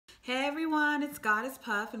everyone, it's Goddess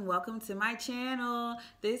Puff and welcome to my channel.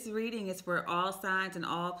 This reading is for all signs and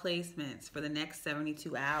all placements for the next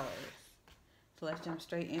 72 hours. So let's jump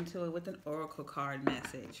straight into it with an oracle card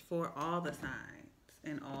message for all the signs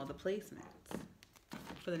and all the placements.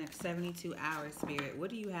 For the next 72 hours, Spirit, what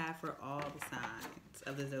do you have for all the signs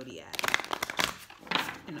of the Zodiac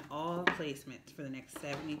and all placements for the next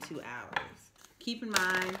 72 hours? Keep in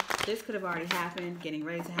mind, this could have already happened, getting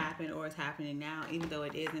ready to happen, or is happening now, even though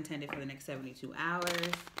it is intended for the next 72 hours.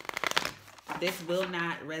 This will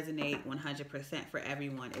not resonate 100% for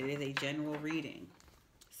everyone. It is a general reading.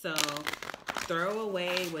 So throw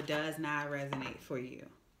away what does not resonate for you.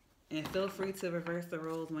 And feel free to reverse the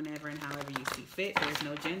roles whenever and however you see fit. There's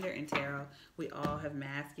no gender in tarot. We all have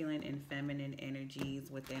masculine and feminine energies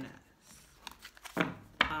within us.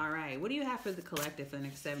 All right, what do you have for the collective for the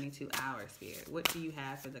next 72 hours, Spirit? What do you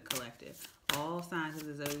have for the collective? All signs of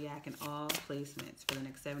the Zodiac and all placements for the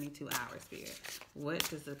next 72 hours, Spirit. What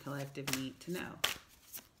does the collective need to know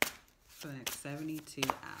for the next 72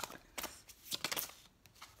 hours?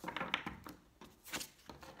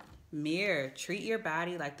 Mirror, treat your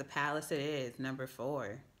body like the palace it is, number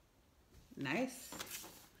 4. Nice.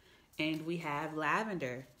 And we have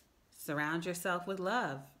lavender, surround yourself with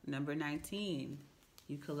love, number 19.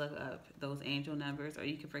 You could look up those angel numbers, or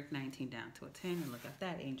you could break 19 down to a 10 and look up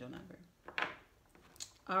that angel number.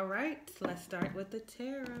 All right, let's start with the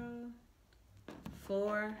tarot.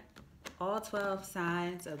 For all 12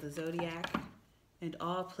 signs of the Zodiac and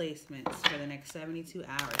all placements for the next 72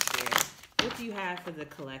 hours, Spirit, what do you have for the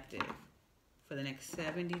collective for the next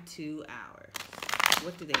 72 hours?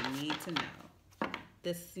 What do they need to know?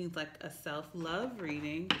 This seems like a self-love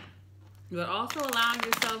reading, but also allowing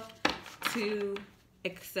yourself to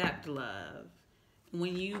accept love.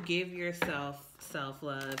 When you give yourself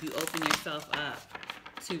self-love, you open yourself up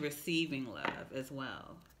to receiving love as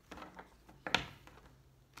well,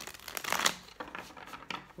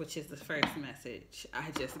 which is the first message I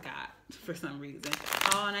just got for some reason.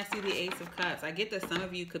 Oh, and I see the Ace of Cups. I get that some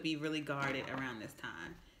of you could be really guarded around this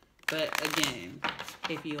time. But again,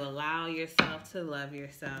 if you allow yourself to love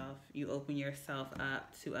yourself, you open yourself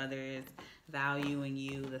up to others valuing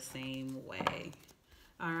you the same way.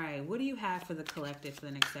 All right, what do you have for the collective for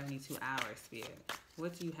the next 72 hours, Spirit?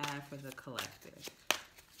 What do you have for the collective?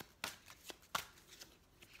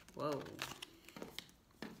 Whoa.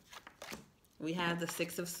 We have the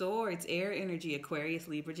Six of Swords, air energy, Aquarius,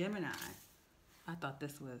 Libra, Gemini. I thought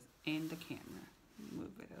this was in the camera.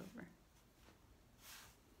 Move it over.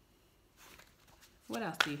 What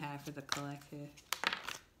else do you have for the collective?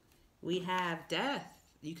 We have death.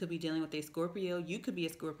 You could be dealing with a Scorpio. You could be a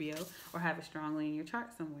Scorpio or have it strongly in your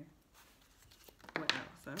chart somewhere. What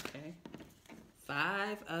else? Okay.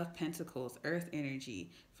 5 of Pentacles, earth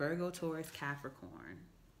energy, Virgo, Taurus, Capricorn.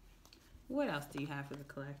 What else do you have for the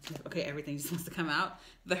collective? Okay, everything just wants to come out.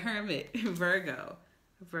 The Hermit, Virgo.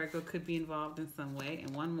 Virgo could be involved in some way.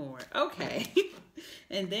 And one more. Okay.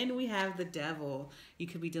 And then we have the Devil. You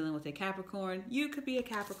could be dealing with a Capricorn. You could be a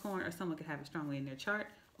Capricorn, or someone could have it strongly in their chart.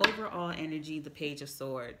 Overall energy, the Page of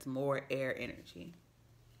Swords, more air energy.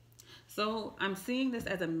 So I'm seeing this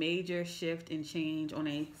as a major shift and change on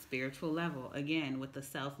a spiritual level. Again, with the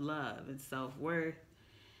self-love and self-worth.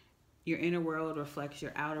 Your inner world reflects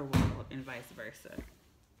your outer world and vice versa.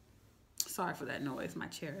 Sorry for that noise. My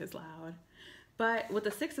chair is loud. But with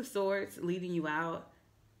the Six of Swords leading you out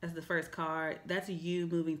as the first card, that's you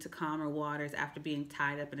moving to calmer waters after being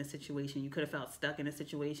tied up in a situation. You could have felt stuck in a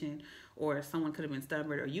situation, or someone could have been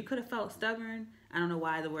stubborn, or you could have felt stubborn. I don't know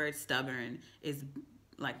why the word stubborn is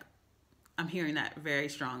like, I'm hearing that very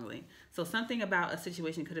strongly. So something about a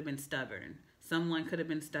situation could have been stubborn. Someone could have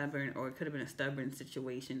been stubborn, or it could have been a stubborn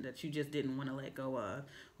situation that you just didn't want to let go of,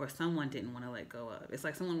 or someone didn't want to let go of. It's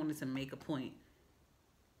like someone wanted to make a point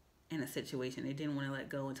in a situation. They didn't want to let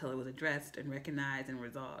go until it was addressed and recognized and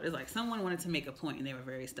resolved. It's like someone wanted to make a point and they were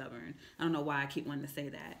very stubborn. I don't know why I keep wanting to say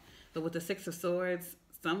that. But with the Six of Swords,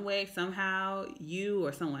 some way, somehow, you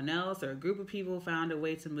or someone else or a group of people found a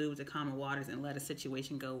way to move to calmer waters and let a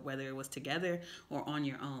situation go, whether it was together or on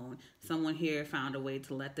your own. Someone here found a way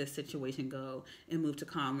to let this situation go and move to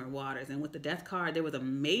calmer waters. And with the Death card, there was a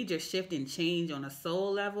major shift and change on a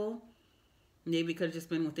soul level. Maybe it could have just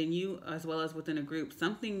been within you as well as within a group.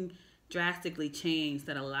 Something drastically changed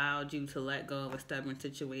that allowed you to let go of a stubborn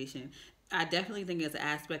situation. I definitely think it's an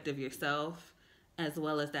aspect of yourself as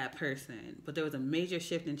well as that person. But there was a major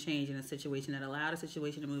shift and change in a situation that allowed a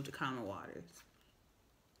situation to move to calmer waters.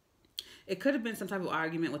 It could have been some type of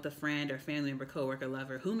argument with a friend or family member, coworker,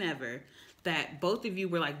 lover, whomever, that both of you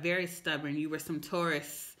were like very stubborn. You were some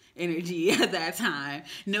Taurus energy at that time.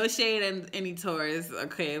 No shade in any Taurus,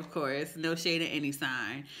 okay, of course. No shade in any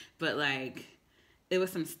sign. But like, it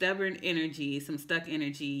was some stubborn energy, some stuck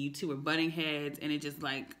energy. You two were butting heads, and it just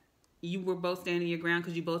like, you were both standing your ground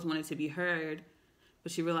because you both wanted to be heard,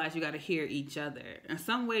 but you realized you got to hear each other. In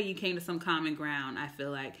some way, you came to some common ground, I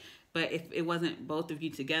feel like. But if it wasn't both of you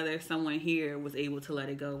together, someone here was able to let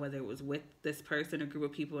it go, whether it was with this person or group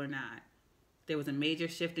of people or not. There was a major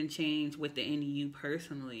shift and change within you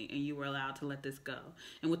personally, and you were allowed to let this go.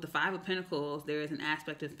 And with the Five of Pentacles, there is an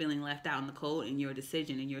aspect of feeling left out in the cold in your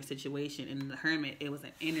decision, in your situation. And in the Hermit, it was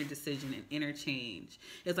an inner decision, an inner change.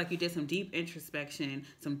 It's like you did some deep introspection,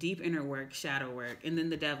 some deep inner work, shadow work, and then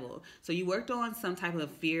the Devil. So you worked on some type of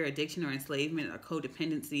fear, addiction, or enslavement, or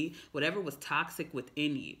codependency, whatever was toxic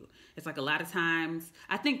within you. It's like a lot of times,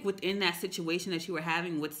 I think within that situation that you were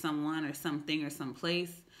having with someone or something or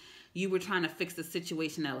someplace, you were trying to fix the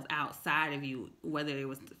situation that was outside of you, whether it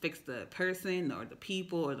was to fix the person or the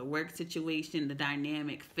people or the work situation, the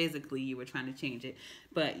dynamic physically, you were trying to change it.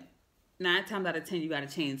 But 9 times out of 10, you got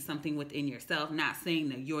to change something within yourself. Not saying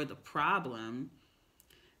that you're the problem,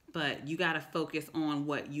 but you got to focus on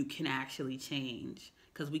what you can actually change,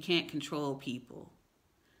 because we can't control people.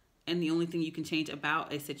 And the only thing you can change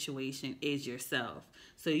about a situation is yourself.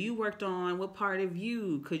 So you worked on what part of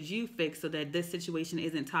you could you fix so that this situation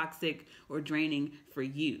isn't toxic or draining for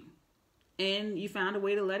you. And you found a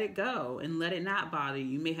way to let it go and let it not bother you.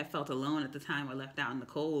 You may have felt alone at the time or left out in the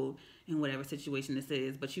cold in whatever situation this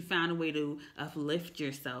is, but you found a way to uplift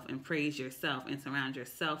yourself and praise yourself and surround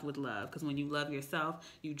yourself with love. Because when you love yourself,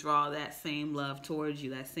 you draw that same love towards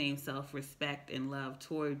you, that same self-respect and love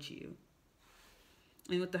towards you.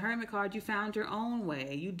 And with the Hermit card, you found your own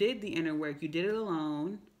way. You did the inner work. You did it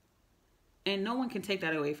alone. And no one can take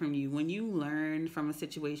that away from you. When you learn from a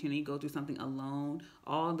situation and you go through something alone,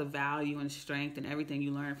 all the value and strength and everything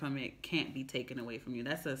you learn from it can't be taken away from you.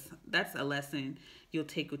 That's a lesson you'll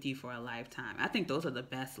take with you for a lifetime. I think those are the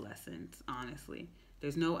best lessons, honestly.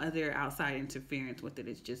 There's no other outside interference with it.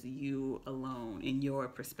 It's just you alone in your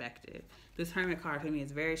perspective. This Hermit card for me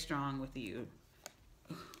is very strong with you.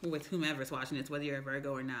 With whomever's watching this, whether you're a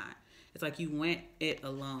Virgo or not. It's like you went it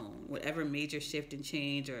alone. Whatever major shift and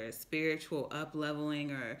change or spiritual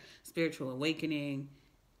up-leveling or spiritual awakening,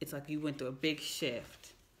 it's like you went through a big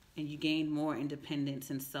shift and you gained more independence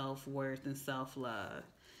and self-worth and self-love.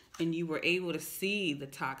 And you were able to see the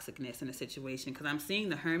toxicness in the situation, because I'm seeing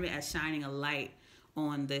the Hermit as shining a light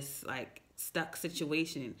on this like stuck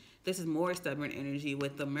situation. This is more stubborn energy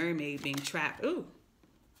with the Mermaid being trapped. Ooh.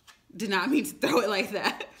 Did not mean to throw it like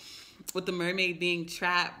that. With the mermaid being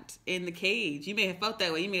trapped in the cage. You may have felt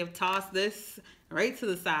that way. You may have tossed this right to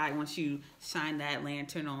the side once you shine that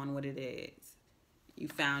lantern on what it is. You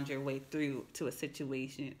found your way through to a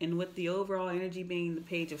situation. And with the overall energy being the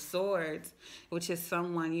Page of Swords, which is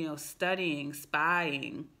someone, you know, studying,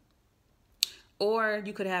 spying. Or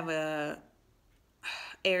you could have a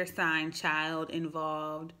air sign child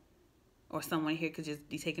involved. Or someone here could just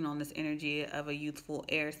be taking on this energy of a youthful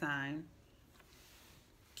air sign.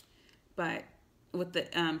 But with the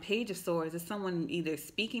Page of Swords, it's someone either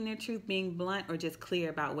speaking their truth, being blunt, or just clear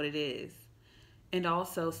about what it is. And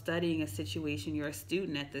also studying a situation. You're a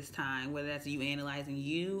student at this time, whether that's you analyzing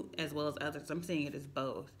you as well as others. I'm seeing it as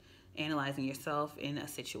both. Analyzing yourself in a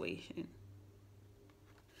situation.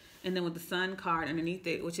 And then with the Sun card underneath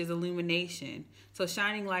it, which is illumination. So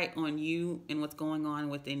shining light on you and what's going on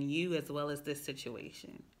within you as well as this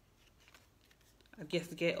situation. I guess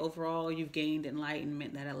overall you've gained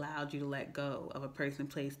enlightenment that allowed you to let go of a person,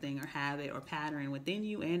 place, thing, or habit or pattern within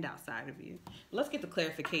you and outside of you. Let's get the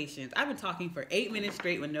clarifications. I've been talking for 8 minutes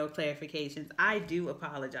straight with no clarifications. I do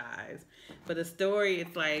apologize. But the story,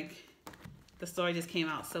 it's like the story just came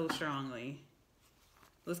out so strongly.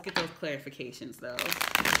 Let's get those clarifications though.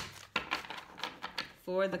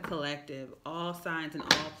 For the collective, all signs and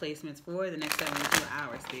all placements for the next 72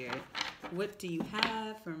 hours, Spirit. What do you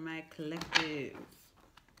have for my collective?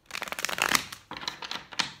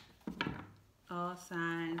 All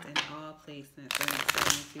signs and all placements for the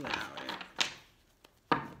next 72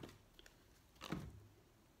 hours.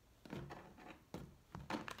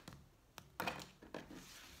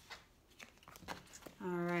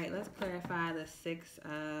 All right, let's clarify the Six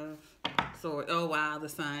of Swords. Oh, wow, the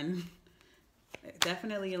Sun.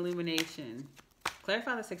 Definitely illumination.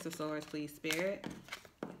 Clarify the Six of Swords, please, Spirit.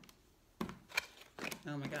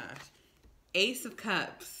 Oh my gosh. Ace of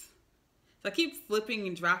Cups. So I keep flipping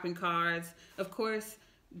and dropping cards. Of course,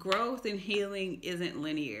 growth and healing isn't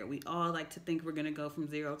linear. We all like to think we're going to go from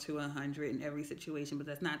 0 to 100 in every situation, but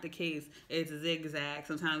that's not the case. It's zigzag.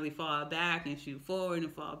 Sometimes we fall back and shoot forward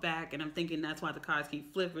and fall back, and I'm thinking that's why the cards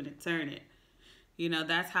keep flipping and turning. You know,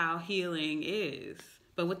 that's how healing is.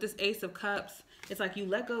 But with this Ace of Cups, it's like you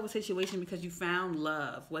let go of a situation because you found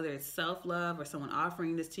love, whether it's self-love or someone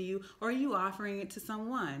offering this to you, or you offering it to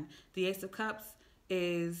someone. The Ace of Cups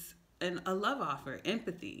is a love offer,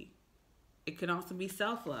 empathy. It could also be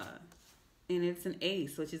self-love. And it's an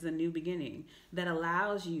ace, which is a new beginning that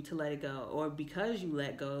allows you to let it go. Or because you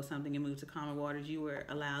let go of something and move to calmer waters, you were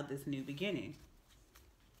allowed this new beginning.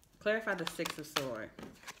 Clarify the Six of Swords,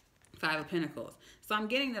 Five of Pentacles. So I'm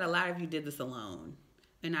getting that a lot of you did this alone.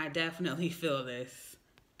 And I definitely feel this.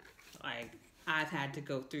 Like, I've had to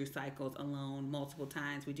go through cycles alone multiple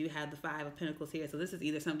times. We do have the Five of Pentacles here. So this is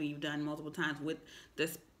either something you've done multiple times with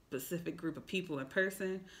this specific group of people in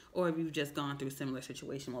person, or if you've just gone through a similar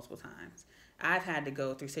situation multiple times. I've had to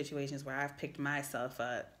go through situations where I've picked myself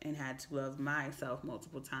up and had to love myself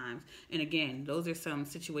multiple times. And again, those are some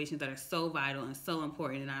situations that are so vital and so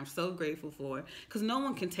important, and I'm so grateful for, because no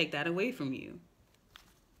one can take that away from you.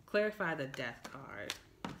 Clarify the Death card.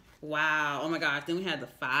 Wow. Oh my gosh. Then we had the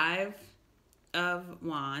Five of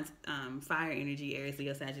Wands, fire energy, Aries,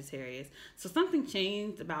 Leo, Sagittarius. So something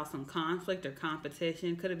changed about some conflict or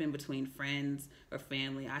competition. Could have been between friends or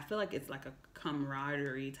family. I feel like it's like a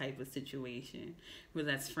camaraderie type of situation,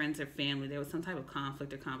 whether that's friends or family. There was some type of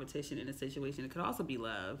conflict or competition in a situation. It could also be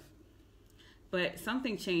love. But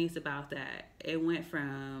something changed about that. It went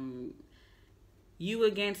from you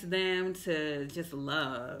against them to just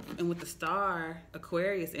love. And with the Star,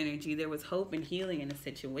 Aquarius energy, there was hope and healing in the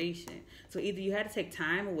situation. So either you had to take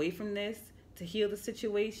time away from this to heal the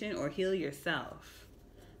situation or heal yourself.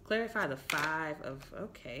 Clarify the Five of,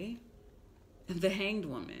 okay, the Hanged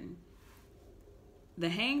Woman. The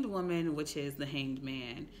Hanged Woman, which is the Hanged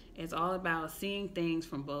Man, is all about seeing things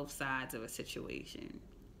from both sides of a situation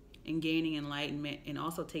and gaining enlightenment and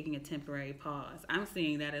also taking a temporary pause. I'm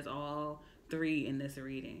seeing that as all three in this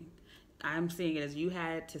reading. I'm seeing it as you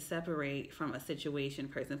had to separate from a situation,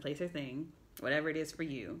 person, place, or thing, whatever it is for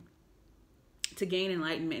you, to gain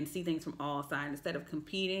enlightenment and see things from all sides instead of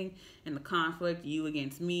competing in the conflict, you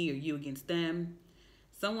against me or you against them.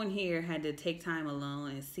 Someone here had to take time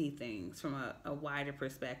alone and see things from a wider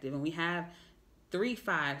perspective. And we have three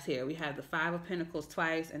fives here. We have the Five of Pentacles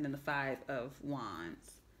twice and then the Five of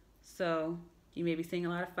Wands. So you may be seeing a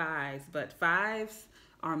lot of fives, but fives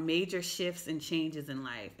are major shifts and changes in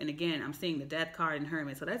life. And again, I'm seeing the Death card and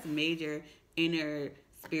Hermit. So that's major inner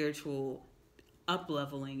spiritual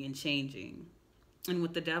up-leveling and changing. And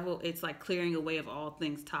with the Devil, it's like clearing away of all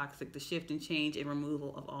things toxic, the shift and change and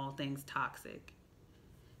removal of all things toxic.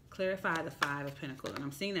 Clarify the Five of Pentacles. And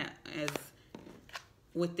I'm seeing that as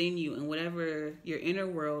within you, and whatever your inner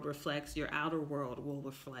world reflects, your outer world will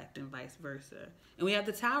reflect, and vice versa. And we have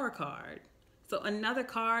the Tower card. So another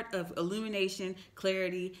card of illumination,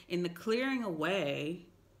 clarity, and the clearing away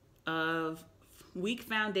of weak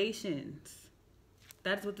foundations.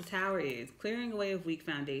 That's what the Tower is, clearing away of weak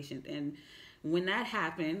foundations. And when that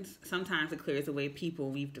happens, sometimes it clears away people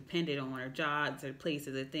we've depended on, or jobs or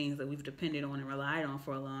places or things that we've depended on and relied on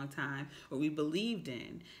for a long time, or we believed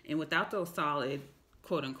in. And without those solid,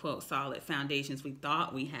 quote unquote, solid foundations we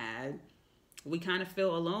thought we had, we kind of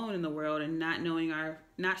feel alone in the world and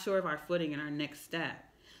not sure of our footing and our next step.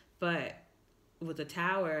 But with the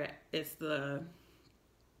Tower, it's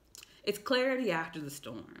clarity after the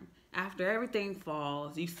storm. After everything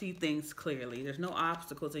falls, you see things clearly. There's no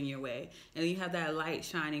obstacles in your way. And you have that light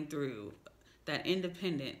shining through, that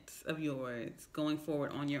independence of yours, going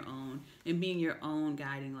forward on your own and being your own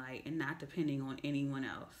guiding light and not depending on anyone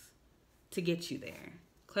else to get you there.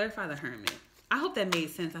 Clarify the Hermit. I hope that made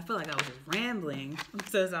sense. I feel like I was just rambling. I'm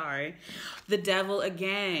so sorry. The Devil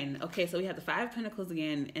again. Okay, so we have the Five of Pentacles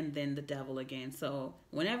again and then the Devil again. So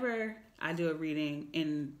whenever I do a reading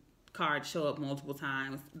and cards show up multiple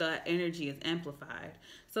times, the energy is amplified.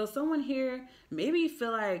 So someone here, maybe you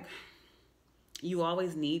feel like you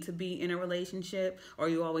always need to be in a relationship or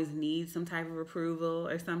you always need some type of approval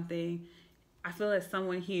or something. I feel like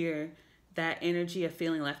someone here, that energy of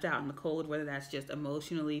feeling left out in the cold, whether that's just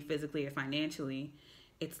emotionally, physically, or financially,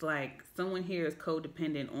 it's like someone here is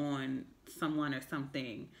codependent on someone or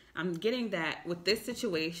something. I'm getting that with this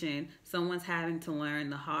situation, someone's having to learn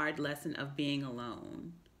the hard lesson of being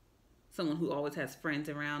alone. Someone who always has friends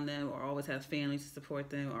around them or always has family to support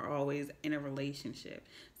them or always in a relationship.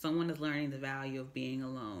 Someone is learning the value of being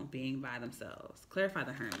alone, being by themselves. Clarify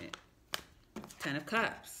the Hermit. Ten of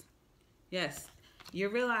Cups. Yes. You're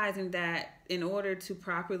realizing that in order to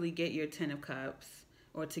properly get your Ten of Cups,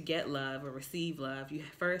 or to get love or receive love, you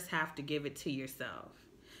first have to give it to yourself.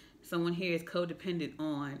 Someone here is codependent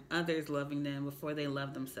on others loving them before they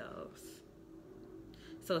love themselves.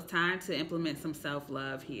 So it's time to implement some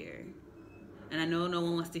self-love here. And I know no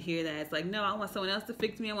one wants to hear that. It's like, no, I want someone else to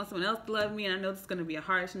fix me. I want someone else to love me. And I know this is going to be a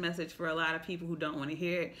harsh message for a lot of people who don't want to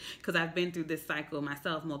hear it, because I've been through this cycle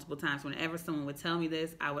myself multiple times. Whenever someone would tell me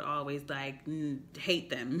this, I would always hate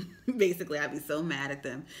them. Basically, I'd be so mad at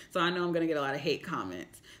them. So I know I'm going to get a lot of hate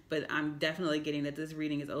comments. But I'm definitely getting that this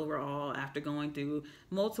reading is overall after going through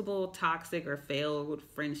multiple toxic or failed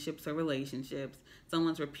friendships or relationships.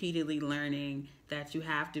 Someone's repeatedly learning that you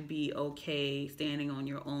have to be okay standing on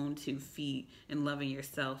your own 2 feet and loving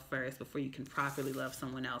yourself first before you can properly love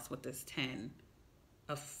someone else with this 10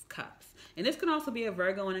 of Cups. And this can also be a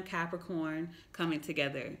Virgo and a Capricorn coming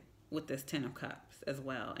together with this 10 of Cups as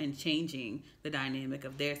well, and changing the dynamic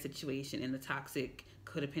of their situation and the toxic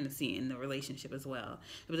codependency in the relationship as well.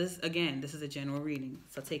 But this, again, this is a general reading,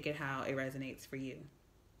 so take it how it resonates for you.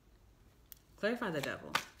 Clarify the Devil,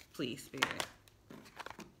 please, Spirit.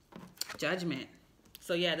 Judgment.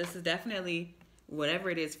 So yeah, this is definitely whatever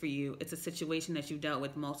it is for you. It's a situation that you've dealt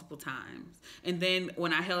with multiple times. And then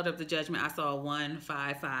when I held up the Judgment, I saw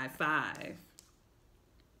 1555.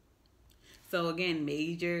 So again,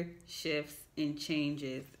 major shifts and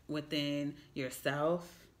changes within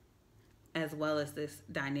yourself, as well as this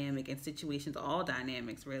dynamic and situations, all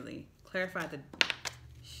dynamics really. Clarify the,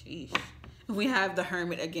 sheesh. We have the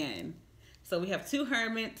Hermit again. So we have 2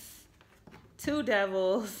 Hermits, 2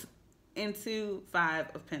 Devils, and 2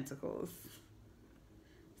 5 of Pentacles.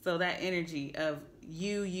 So that energy of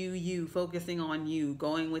you, focusing on you,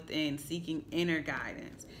 going within, seeking inner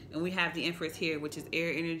guidance. And we have the Empress here, which is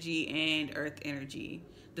air energy and earth energy.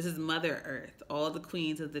 This is Mother Earth, all the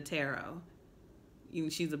queens of the tarot.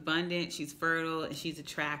 She's abundant, she's fertile, and she's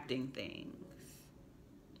attracting things.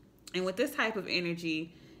 And with this type of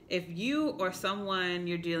energy, if you or someone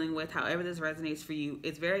you're dealing with, however this resonates for you,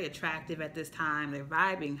 is very attractive at this time, they're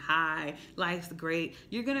vibing high, life's great,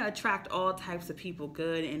 you're going to attract all types of people,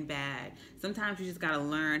 good and bad. Sometimes you just got to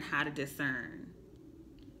learn how to discern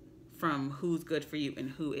from who's good for you and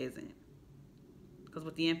who isn't. Because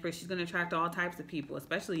with the Empress, she's going to attract all types of people,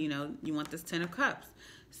 especially, you want this 10 of Cups.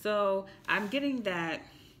 So I'm getting that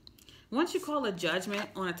once you call a judgment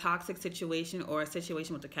on a toxic situation or a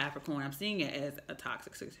situation with the Capricorn, I'm seeing it as a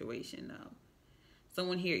toxic situation though.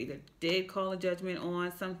 Someone here either did call a judgment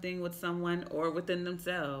on something with someone or within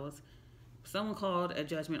themselves. Someone called a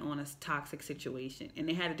judgment on a toxic situation, and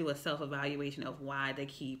they had to do a self-evaluation of why they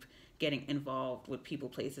keep getting involved with people,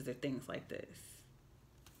 places, or things like this.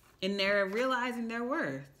 And they're realizing their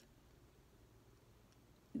worth.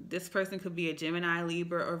 This person could be a Gemini,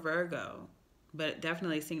 Libra, or Virgo. But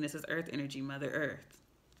definitely seeing this as earth energy, Mother Earth.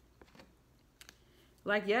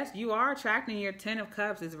 Like, yes, you are attracting your 10 of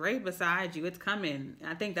Cups. It's right beside you. It's coming.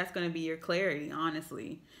 I think that's going to be your clarity,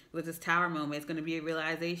 honestly. With this Tower moment, it's going to be a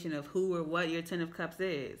realization of who or what your 10 of Cups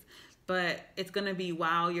is. But it's going to be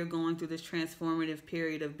while you're going through this transformative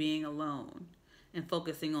period of being alone and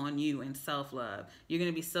focusing on you and self-love. You're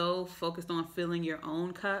going to be so focused on filling your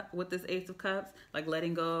own cup with this Ace of Cups, like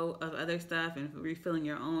letting go of other stuff and refilling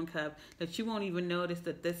your own cup, that you won't even notice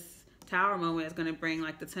that this Tower moment is going to bring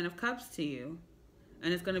like the 10 of Cups to you.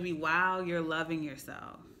 And it's going to be while you're loving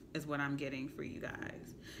yourself, is what I'm getting for you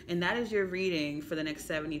guys. And that is your reading for the next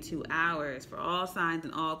 72 hours for all signs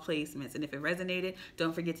and all placements. And if it resonated,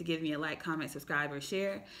 don't forget to give me a like, comment, subscribe, or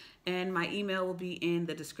share. And my email will be in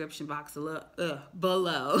the description box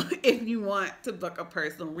below if you want to book a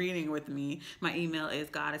personal reading with me. My email is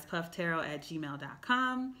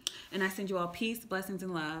GoddessPuffTarot@gmail.com. And I send you all peace, blessings,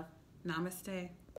 and love. Namaste.